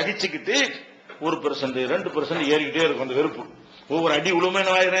அவ்வளவு சகிச்சுக்கிட்டு 1% 2% ஏறிக்கிட்டே இருக்கும் அந்த வெறுப்பு. ஒவ்வொரு அடி உழுமே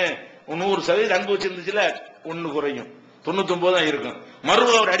என்ன 100% அன்பு வச்சிருந்துச்சுல 1 குறையும், 99 தான் இருக்கும்.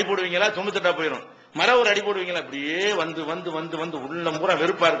 மறுவ ஒரு அடி போடுவீங்களா, 98 போயிடும். ஒரு அடி போடுவீங்களா, அப்படியே வந்து வந்து வந்து வந்து உள்ளம் பூரா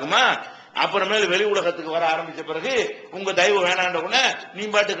வெறுப்பா இருக்குமா. அப்புறமேல வெளி உலகத்துக்கு வர ஆரம்பிச்ச பிறகு உங்க தயவு வேணாண்ட உடனே நீ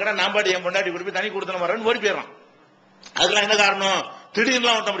பாட்டு கடை நான் பாட்டு என் பொண்டாட்டி கொடுப்பி தனி கொடுத்தன வரேன்னு ஓடி போயிடறான். அதெல்லாம் என்ன காரணம்?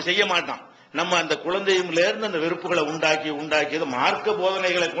 திடீர்னு அவன் அப்படி செய்ய மாட்டான். நம்ம அந்த குழந்தையில இருந்து அந்த வெறுப்புகளை உண்டாக்கியது மார்க்க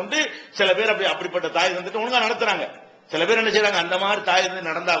போதனைகளை கொண்டு சில பேர் அப்படிப்பட்ட தாய் வந்துட்டு ஒழுங்கா நடத்துறாங்க. சில பேர் என்ன செய்யறாங்க, அந்த மாதிரி தாய் இருந்து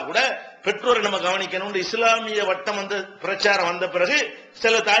நடந்தா கூட பெற்றோரை நம்ம கவனிக்கணும். இஸ்லாமிய வட்டம் வந்து பிரச்சாரம் வந்த பிறகு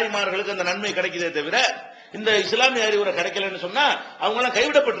சில தாய்மார்களுக்கு அந்த நன்மை கிடைக்குதே தவிர இந்த இஸ்லாமிய அறிவுரை கிடைக்கலன்னு சொன்னா அவங்க எல்லாம்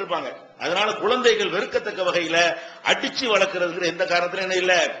கைவிடப்பட்டிருப்பாங்க. அதனால குழந்தைகள் வெறுக்கத்தக்க வகையில அடிச்சு வளர்க்கறதுங்கிற எந்த காரணத்திலும் என்ன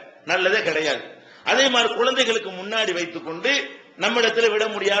இல்ல, நல்லதே கிடையாது. அதே மாதிரி குழந்தைகளுக்கு முன்னாடி வைத்துக் கொண்டு நம்மிடத்துல விட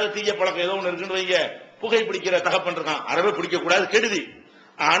முடியாத தீய பழக்கம் ஏதோ ஒன்று இருக்குன்னு வைங்க, புகை பிடிக்கிற தகப்பன் இருக்கான், அறவே பிடிக்க கூடாது, கெடுதி.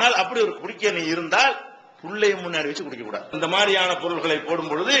 ஆனால் அப்படி ஒரு குடிக்க நீ இருந்தால் புள்ளைய முன்னாடி வச்சு குடிக்க கூடாது. இந்த மாதிரியான பொருள்களை போடும்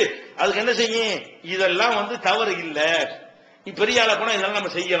பொழுது அதுக்கு என்ன செய்யும், இதெல்லாம் வந்து தவறு இல்ல, நீ பெரிய ஆளா போனா இதெல்லாம்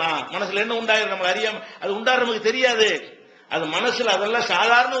நம்ம செய்யலாம். மனசுல என்ன உண்டாயிரும் நம்ம அறியாம, அது உண்டாரு நமக்கு தெரியாது. அது மனசுல அதெல்லாம்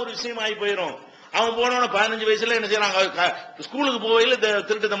சாதாரண ஒரு விஷயம் ஆகி போயிடும். அவன் போனவன 15 வயசுல என்ன செய்யறாங்க, ஸ்கூலுக்கு போவையில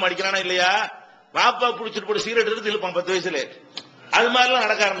திருட்டு தம் அடிக்கிறானா இல்லையா, வாப்பா புடிச்சிட்டு போட்டு சிகரெட் எடுத்து இழுப்பான் 10 வயசுல. அது மாதிரிலாம்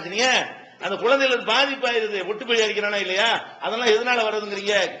நடக்க ஆரம்பிச்சீங்க. அந்த குழந்தைகளுக்கு பாதிப்பாயிருது. ஒட்டு போய் அடிக்கிறானா இல்லையா, அதெல்லாம் எதனால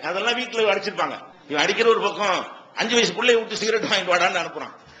வருதுங்கிறீங்க, அதெல்லாம் வீட்டுல அடிச்சிருப்பாங்க. இவன் அடிக்கிற ஒரு பக்கம் 5 வயசு பிள்ளைய விட்டு சிகரெட் வாங்கிட்டு வாடான்னு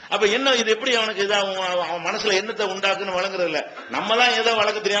அனுப்புறான். அப்ப என்ன இது எப்படி அவனுக்கு அவன் மனசுல எண்ணத்தை உண்டாக்குன்னு வழங்குறது இல்ல. நம்ம தான் ஏதோ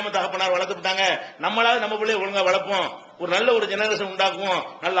வளர்க்க தெரியாம தகப்பனார் வளர்த்துட்டாங்க, நம்மளாவது நம்ம பிள்ளைய ஒழுங்கா வளர்ப்போம், ஒரு நல்ல ஒரு ஜெனரேஷன் உண்டாக்குவோம்,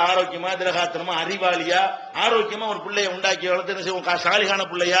 நல்ல ஆரோக்கியமா திரகாத்திரமா அறிவாளியா ஆரோக்கியமா ஒரு பிள்ளைய உண்டாக்கி வளர்த்து என்ன செய்வோம், சாலிகான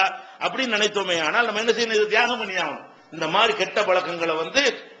பிள்ளையா அப்படின்னு நினைத்தோமே. ஆனால் நம்ம என்ன செய்யணும், இது தியாகம் பண்ணி ஆகணும். இந்த மாதிரி கெட்ட பழக்கங்களை வந்து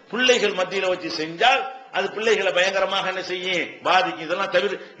பிள்ளைகள் மத்தியில வச்சு செஞ்சால் அது பிள்ளைகளை பயங்கரமாக என்ன செய்யும், பாதிக்கும். இதெல்லாம்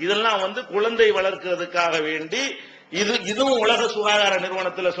தவிர இதெல்லாம் வந்து குழந்தை வளர்க்கிறதுக்காக வேண்டி இதுவும் உலக சுகாதார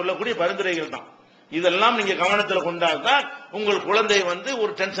நிறுவனத்தில் சொல்லக்கூடிய பரிந்துரைகள் தான். இதெல்லாம் நீங்க கவனத்தில் கொண்டால்தான் உங்கள் குழந்தை வந்து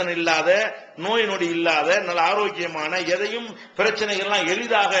ஒரு டென்ஷன் இல்லாத, நோய் நொடி இல்லாத, நல்ல ஆரோக்கியமான, எதையும் பிரச்சனைகள்லாம்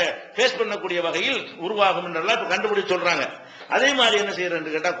எளிதாக பேஸ் பண்ணக்கூடிய வகையில் உருவாகும் என்றெல்லாம் இப்ப கண்டுபிடிச்சு சொல்றாங்க. அதே மாதிரி என்ன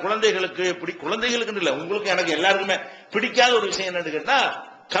செய்யறேன்னு கேட்டா, குழந்தைகளுக்கு இல்ல, உங்களுக்கு எனக்கு எல்லாருக்குமே பிடிக்காத ஒரு விஷயம் என்னன்னு கேட்டா,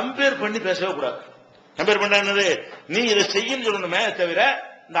 கம்பேர் பண்ணி பேசவே கூடாது. கம்பேர் பண்ண என்னது, நீ இதை செய்யன்னு சொல்லணுமே தவிர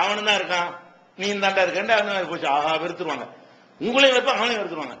இந்த அவனு தான் இருக்கான் நீ இந்தாண்டா இருக்கேன் போச்சு, ஆஹா வெறுத்துருவாங்க. உங்களையும் வைப்ப அவனையும்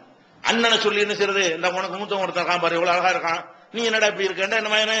வெறுத்துருவாங்க. அண்ணனை சொல்லி என்ன செய்யறது, இந்த உனக்கு மூத்தவங்க ஒருத்தர் இருக்கான் பாரு, எவ்வளவு அழகா இருக்கான், நீ என்னடா இப்படி இருக்கேன்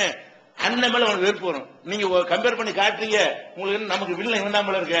என்ன மாதிரி அண்ணன் மேல உனக்கு வெறுப்பு வரும். நீங்க கம்பேர் பண்ணி காட்டுறீங்க, உங்களுக்கு நமக்கு வில்லை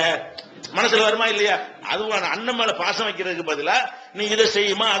வேண்டாமல இருக்க மனசுல வருமா இல்லையா. அதுவும் அண்ணன் மேல பாசம் வைக்கிறதுக்கு பதிலா நீ இதை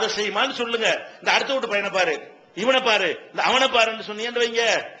செய்யுமா அதை செய்யுமான்னு சொல்லுங்க. இந்த அடுத்த வீட்டு பையனை பாரு, இவனை பாரு, இந்த அவனை பாருன்னு சொன்னீங்கன்னு வைங்க.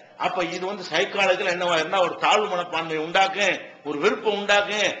 அப்ப இது வந்து சைக்காலஜில என்னவா ஒரு தாழ்வு மனப்பான்மை உண்டாக்கு, ஒரு வெறுப்பை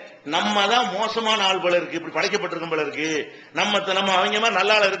உண்டாக்கு. நம்ம தான் மோசமான ஆள் போல இருக்கு, இப்படி படைக்கப்பட்டிருக்கும் போல இருக்கு, நம்ம அவங்க மாதிரி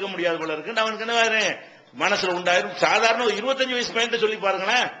நல்லா இருக்க முடியாது போல இருக்கு அவனுக்கு என்ன மனசுல உண்டாயிரும். சாதாரண ஒரு 25 வயசு பையன் சொல்லி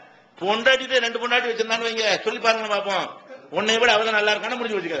பாருங்களேன், பொண்டாட்டிட்டு 2 பொண்டாட்டி வச்சிருந்தான்னு வைங்க, சொல்லி பாருங்க பாப்போம், உன்னை விட அவதான் நல்லா இருக்கான்னு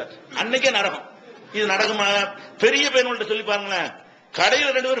முடிஞ்சு வச்சுக்காத, அன்னைக்கே நடக்கும். இது நடக்குமா? பெரிய பையன்கள்ட்ட சொல்லி பாருங்களேன்,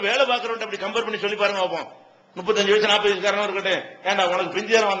 கடையில 2 பேரும் வேலை பார்க்கறவன் அப்படி கம்பேர் பண்ணி சொல்லி பாருங்க பாப்போம். 35 வயசு 40 வயசுக்காரனும் இருக்கட்டும், ஏன்டா உனக்கு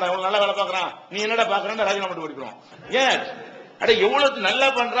பிஞ்சியாரம் வந்தான், உனக்கு நல்லா வேலை பார்க்கறான், நீ என்னடா பாக்குறான்னு ராஜினாமா போட்டு படிக்கிறோம். ஏன் அட எவ்வளவு நல்லா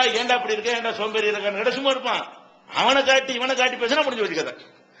பண்றா, ஏன்டா அப்படி இருக்க, ஏன்டா சோம்பேறி இருக்க, சும்மா இருப்பான். அவனை காட்டி இவனை காட்டி பேசினா முடிஞ்சு வச்சுக்கத.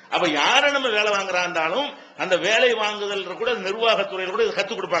 அப்ப யார நம்ம வேலை வாங்குறாண்டாலும் அந்த வேலை வாங்குதல் கூட நிர்வாகத்துறையில கூட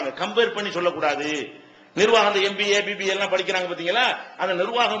கத்துக் கொடுப்பாங்க, கம்பேர் பண்ணி சொல்லக்கூடாது. நிர்வாகம் MBA BBA எல்லாம் படிக்கிறாங்க பாத்தீங்களா, அந்த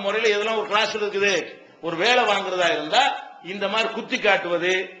நிர்வாக முறையில இதெல்லாம் ஒரு கிளாஸ் இருக்குது. ஒரு வேலை வாங்குறதா இருந்தா இந்த மாதிரி குத்தி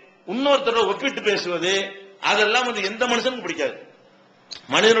காட்டுவது, இன்னொருத்தரோட ஒப்பிட்டு பேசுவது, அதெல்லாம் வந்து எந்த மனுஷனுக்கும் பிடிக்காது.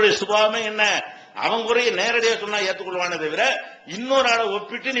 மனிதனுடைய சுபாவமே என்ன, அவன் குறைய நேரடியாக சொன்னா ஏற்றுக்கொள்வானே தவிர இன்னொரு ஆளை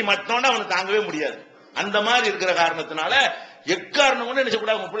ஒப்பிட்டு நீ மற்றோன்னா அவனுக்கு தாங்கவே முடியாது. அந்த மாதிரி இருக்கிற காரணத்தினால எக்காரணம் கூட நினைச்ச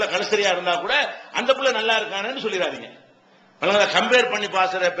கூட உங்க பிள்ளை கலசரியா இருந்தா கூட அந்த பிள்ளை நல்லா இருக்கானு சொல்லிடாதீங்க. கம்பேர் பண்ணி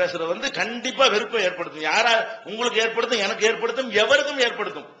பேசுறது வந்து கண்டிப்பா வெறுப்பை ஏற்படுத்தும். யாரா உங்களுக்கு ஏற்படுத்தும், எனக்கு ஏற்படுத்தும், எவருக்கும்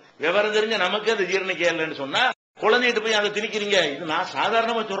ஏற்படுத்தும். விவரம் தெரிஞ்ச நமக்கு அது ஜீரணிக்க இல்லைன்னு சொன்னா குழந்தைகிட்ட போய் அதை திணிக்கிறீங்க. இது நான்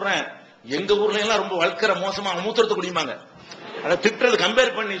சாதாரணமா சொல்றேன், எங்க ஊர்ல எல்லாம் ரொம்ப வளர்க்கிற மோசமா மூத்திரத்தை குடிப்பாங்க. அதை திட்டுறது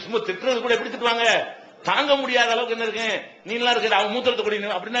கம்பேர் பண்ணி சும்மா திட்டுறது கூட எப்படி திட்டுவாங்க, தாங்க முடியாத அளவுக்கு என்ன இருக்கு, நீ எல்லாம் இருக்கு அவன் மூத்திரத்தை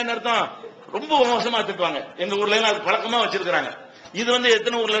குடிக்கணும் அப்படின்னா என்ன அர்த்தம், ரொம்ப மோசமா திட்டுவாங்க. எங்க ஊர்ல எல்லாம் அது பழக்கமா வச்சிருக்காங்க. இது வந்து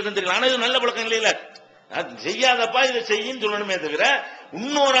எத்தனை ஊர்ல இருக்குன்னு தெரியல, ஆனா இது நல்ல பழக்கம் இல்லையில. செய்யாதப்பா இதை செய்யும் சொல்லணுமே தவிர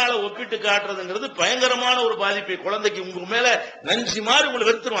இன்னொரு ஆளை ஒப்பிட்டு காட்டுறதுங்கிறது பயங்கரமான ஒரு பாதிப்பை குழந்தைக்கு உங்க மேல நஞ்சு மாதிரி உங்களை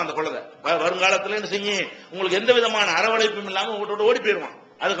வெறுத்துருவான். அந்த குழந்தை வருங்காலத்துல என்ன செய்யும், உங்களுக்கு எந்த விதமான அரவணைப்பும் இல்லாம உங்களோட ஓடி போயிருவான்.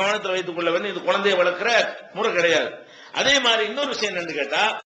 அது கவனத்தில் வைத்துக் கொள்ள வேண்டும். இது குழந்தைய வளர்க்கிற முறை கிடையாது. அதே மாதிரி இன்னொரு விஷயம் என்னன்னு கேட்டா,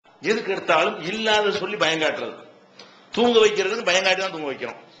 எதுக்கு எடுத்தாலும் இல்லாத சொல்லி பயங்காட்டுறது. தூங்க வைக்கிறதுக்கு பயங்காட்டி தான் தூங்க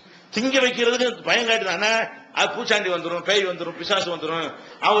வைக்கிறோம், திங்க வைக்கிறதுக்கு பயங்காட்டி தான். அது பூச்சாண்டி வந்துரும், பேய் வந்துரும், பிசாசு வந்துரும்,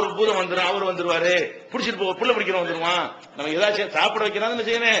 அவருக்கு பூதம் வந்துரும், அவர் வந்துருவாரு, பிடிச்சிட்டு போ புள்ள பிடிக்கிறோம் வந்துருவான். நம்ம ஏதாச்சும் சாப்பிட வைக்கிறான்னு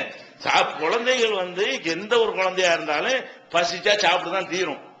செய்யணும். குழந்தைகள் வந்து எந்த ஒரு குழந்தையா இருந்தாலும் பசிச்சா சாப்பிட்டுதான்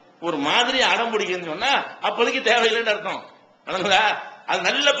தீரும். ஒரு மாதிரி அடம் பிடிக்குன்னு சொன்னா அப்போதைக்கு தேவையில்லைன்னு அர்த்தம். அது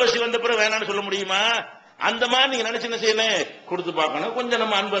நல்ல பசி வந்த பிறகு வேணான்னு சொல்ல முடியுமா? அந்த மாதிரி நீங்க நினைச்சு என்ன செய்யணும், கொடுத்து பார்க்கணும். கொஞ்சம்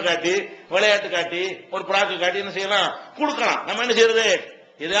நம்ம அன்பை காட்டி, விளையாட்டு காட்டி, ஒரு பிராக்கு காட்டி என்ன செய்யலாம், கொடுக்கலாம். நம்ம என்ன செய்யறது,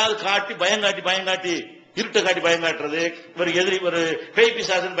 எதையாவது காட்டி பயங்காட்டி இருட்டை காட்டி பயங்காட்டுறது, ஒரு எதிரி ஒரு பேய்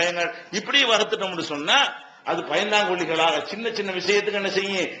பிசாசுன்னு பயங்காட்டு இப்படி வகுத்துட்டோம்னு சொன்னா அது பயந்தாங்கொல்லிகளாக சின்ன சின்ன விஷயத்துக்கு என்ன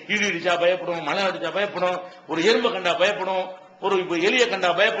செய்யும், இடி இடிச்சா பயப்படும், மழை அடிச்சா பயப்படும், ஒரு எறும்பை கண்டா பயப்படும், ஒரு எலிய கண்டா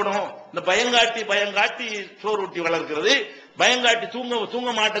பயப்படும். இந்த பயங்காட்டி சோறு ஊட்டி வளர்க்கிறது, பயங்காட்டி தூங்க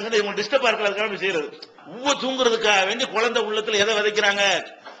மாட்டேங்கிறது, இவங்க டிஸ்டர்பா இருக்கிறதுக்காக செய்யறது. தூங்குறதுக்காக வேண்டி குழந்தை உள்ளத்துல எதை விதைக்கிறாங்க,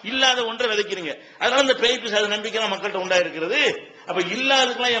 இல்லாத ஒன்றை விதைக்கிறீங்க. அதனால இந்த பேய் பிசாசு நம்பிக்கை மக்கள்கிட்ட உண்டாயிருக்கிறது. அப்ப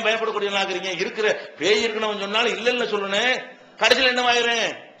இல்லாததுக்கெல்லாம் ஏன் பயப்படக்கூடிய இருக்கிற பேய் இருக்கணும் சொன்னாலும் இல்ல சொல்லணும். கடைசியில் என்னவாயிரும்,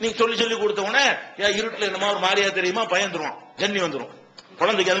 நீங்க சொல்லி கொடுத்தவன இருட்டுல என்னமா ஒரு மாதிரியா தெரியுமா பயந்துருவான், ஜன்னி வந்துரும்.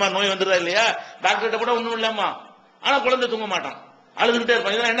 குழந்தைக்கு அது மாதிரி நோய் வந்துருதா இல்லையா, டாக்டர்கிட்ட கூட ஒண்ணும் இல்லாமா, ஆனா குழந்தை தூங்க மாட்டான், அழுதுகிட்டே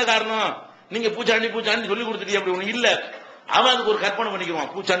இருப்பான். இதெல்லாம் என்ன காரணம், நீங்க பூச்சாண்டி சொல்லி கொடுத்துட்டீங்க. அப்படி ஒண்ணு இல்ல, அவன் அதுக்கு ஒரு கற்பனை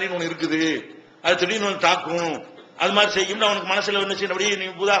பண்ணிக்குவான், பூச்சாண்டின்னு ஒண்ணு இருக்குது, அது திடீர்னு வந்து தாக்கும், அது மாதிரி செய்யும். அவனுக்கு மனசுல ஒண்ணு அப்படியே நீ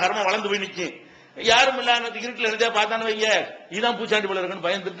உதாகரமா வளர்ந்து போய் நிற்கும். யாரும் இல்லாத இருட்டுல இருந்தா பார்த்தானு வைங்க, இதான் பூச்சாண்டி போல இருக்குன்னு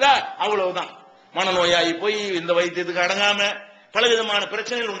பயந்துட்டா அவ்வளவுதான், மனநோயாகி போய் இந்த வைத்தியத்துக்கு அடங்காம பலவிதமான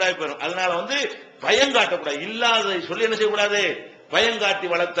பிரச்சனைகள் உண்டாகி போயிடும். அதனால பயம் காட்டக்கூடாது, இல்லாததை சொல்லி என்ன செய்யக்கூடாது, பயங்காட்டி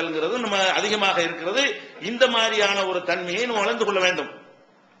வளர்த்தல்ங்கிறது நம்ம அதிகமாக இருக்கிறது. இந்த மாதிரியான ஒரு தன்மையை நம்ம வளர்ந்து கொள்ள வேண்டும்.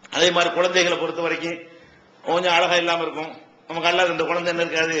 அதே மாதிரி குழந்தைகளை பொறுத்த வரைக்கும் கொஞ்சம் அழகா இல்லாம இருக்கும். நமக்கு அல்லாத இந்த குழந்தை என்ன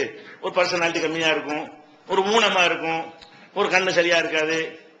இருக்காது, ஒரு பர்சனாலிட்டி கம்மியா இருக்கும், ஒரு ஊனமா இருக்கும், ஒரு கண்ணு சரியா இருக்காது.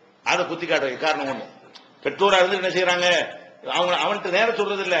 அதை குத்தி காட்ட காரணம் ஒண்ணு, பெற்றோரா இருந்து என்ன செய்யறாங்க, அவன்கிட்ட நேரம்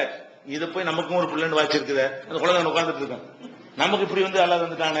சொல்றது இல்ல, இது போய் நமக்கும் ஒரு பிள்ளைன்னு வாய்ச்சிருக்குது, அந்த குழந்தை உட்கார்ந்துட்டு இருக்கும், நமக்கு இப்படி அல்லாத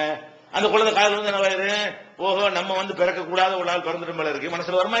வந்துட்டானே, அந்த குழந்தை காதல் என்ன ஓஹோ நம்ம பிறக்க கூடாத ஒரு ஆள் பிறந்துட்டு மேல இருக்கு,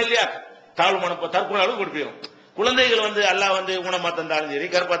 மனசுல வருமா இல்லையா, தாழ்வு மனப்ப தற்கொலை அளவு கொடுப்பிடும். குழந்தைகள் அல்லாஹ் ஊனமா தந்தாலும் சரி,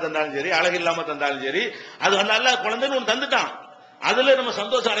 கருப்பா தந்தாலும் சரி, அழகு இல்லாம தந்தாலும் சரி, அது அல்லாஹ் குழந்தைன்னு ஒன்று தந்துட்டான். அதுல நம்ம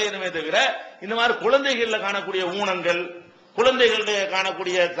சந்தோஷம் அடையணுமே தவிர இந்த மாதிரி குழந்தைகள்ல காணக்கூடிய ஊனங்கள், குழந்தைகளுடைய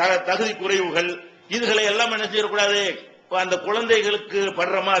காணக்கூடிய தகுதி குறைவுகள், இதுகளை எல்லாம் என்ன செய்யக்கூடாது, அந்த குழந்தைகளுக்கு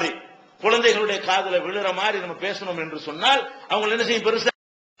படுற மாதிரி, குழந்தைகளுடைய காதுல விழுற மாதிரி நம்ம பேசணும் என்று சொன்னால் அவங்க என்ன செய்யும், பெருசா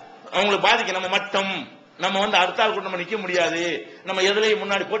அவங்களுக்கு பாதிக்க நம்ம மட்டம், நம்ம அடுத்த ஆள் கூட நம்ம நிக்க முடியாது, நம்ம எதுலையும்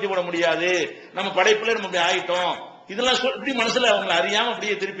முன்னாடி போட்டி போட முடியாது, நம்ம படைப்புல நம்ம இப்படி ஆயிட்டோம், இதெல்லாம் இப்படி மனசுல அவங்களை அறியாம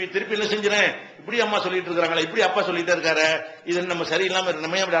அப்படியே திருப்பி என்ன செஞ்சிடறேன், இப்படி அம்மா சொல்லிட்டு இருக்காங்களா, இப்படி அப்பா சொல்லிட்டே இருக்காரு, இது நம்ம சரியில்லாம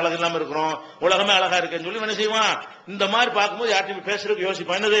நம்ம அப்படி அழகு இல்லாம இருக்கிறோம், உலகமே அழகா இருக்குன்னு சொல்லி என்ன செய்வான், இந்த மாதிரி பார்க்கும்போது யார்ட்டும் பேசுறதுக்கு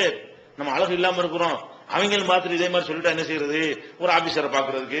யோசிப்பான், என்னது நம்ம அழகு இல்லாம இருக்கிறோம், அவங்களும் பார்த்துட்டு இதே மாதிரி சொல்லிட்டு என்ன செய்யறது, ஒரு ஆபீசரை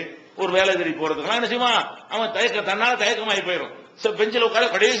பாக்குறதுக்கு, ஒரு வேலை தேடி போறதுக்கு என்ன செய்வான், அவன் தன்னால தயக்கமாயி போயிடும். பெஞ்சில் உட்கார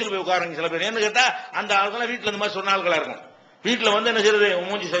கடைசியில் போய் உட்காருங்க சில பேர், என்ன கேட்டா அந்த ஆளுக்கெல்லாம் வீட்டுல இந்த மாதிரி சொன்ன ஆட்களா இருக்கும், வீட்டுல என்ன செய்யறது,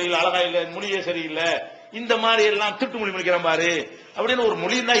 மூஞ்சி சரியில்லை, அழகா இல்லை, மொழியே சரியில்லை, இந்த மாதிரி எல்லாம் திட்டு மொழி முடிக்கிறான் பாரு அப்படின்னு ஒரு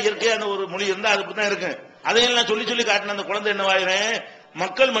மொழி இருந்தா, இயற்கையான ஒரு மொழி இருந்தா அது அப்படித்தான் இருக்கு. அதையெல்லாம் சொல்லி காட்டின அந்த குழந்தை என்னவாயிரும்,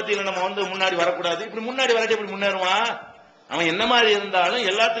 மக்கள் மத்தியில் நம்ம முன்னாடி வரக்கூடாது, இப்படி முன்னாடி வரட்டி இப்படி முன்னேறுவான். அவன் என்ன மாதிரி இருந்தாலும்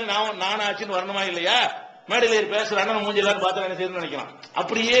எல்லாத்தையும் நான் ஆச்சுன்னு வரணுமா இல்லையா, மேடையில் பேசுறாங்க, மூஞ்சி எல்லாரும் பார்த்தா என்ன செய்யணும்னு நினைக்கலாம்.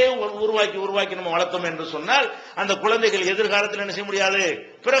 அப்படியே உருவாக்கி நம்ம வளர்த்தோம் என்று சொன்னால் அந்த குழந்தைகள் எதிர்காலத்தில் என்ன செய்ய முடியாது,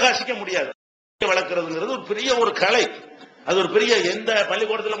 பிரகாசிக்க முடியாது. வளர்க்கறதுங்கிறது ஒரு பெரிய ஒரு கலை, அது ஒரு பெரிய எந்த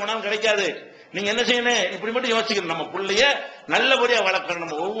பள்ளிக்கூடத்தில் போனாலும் கிடைக்காது. நீங்க என்ன செய்யணும், இப்படி மட்டும் யோசிக்கணும், நம்ம பிள்ளைய நல்லபடியா வளர்க்கணும்,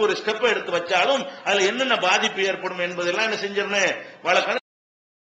 நம்ம ஒவ்வொரு ஸ்டெப்பை எடுத்து வச்சாலும் அதுல என்னென்ன பாதிப்பு ஏற்படும் என்பதெல்லாம் என்ன செஞ்சிடணும், வளர்க்கணும்.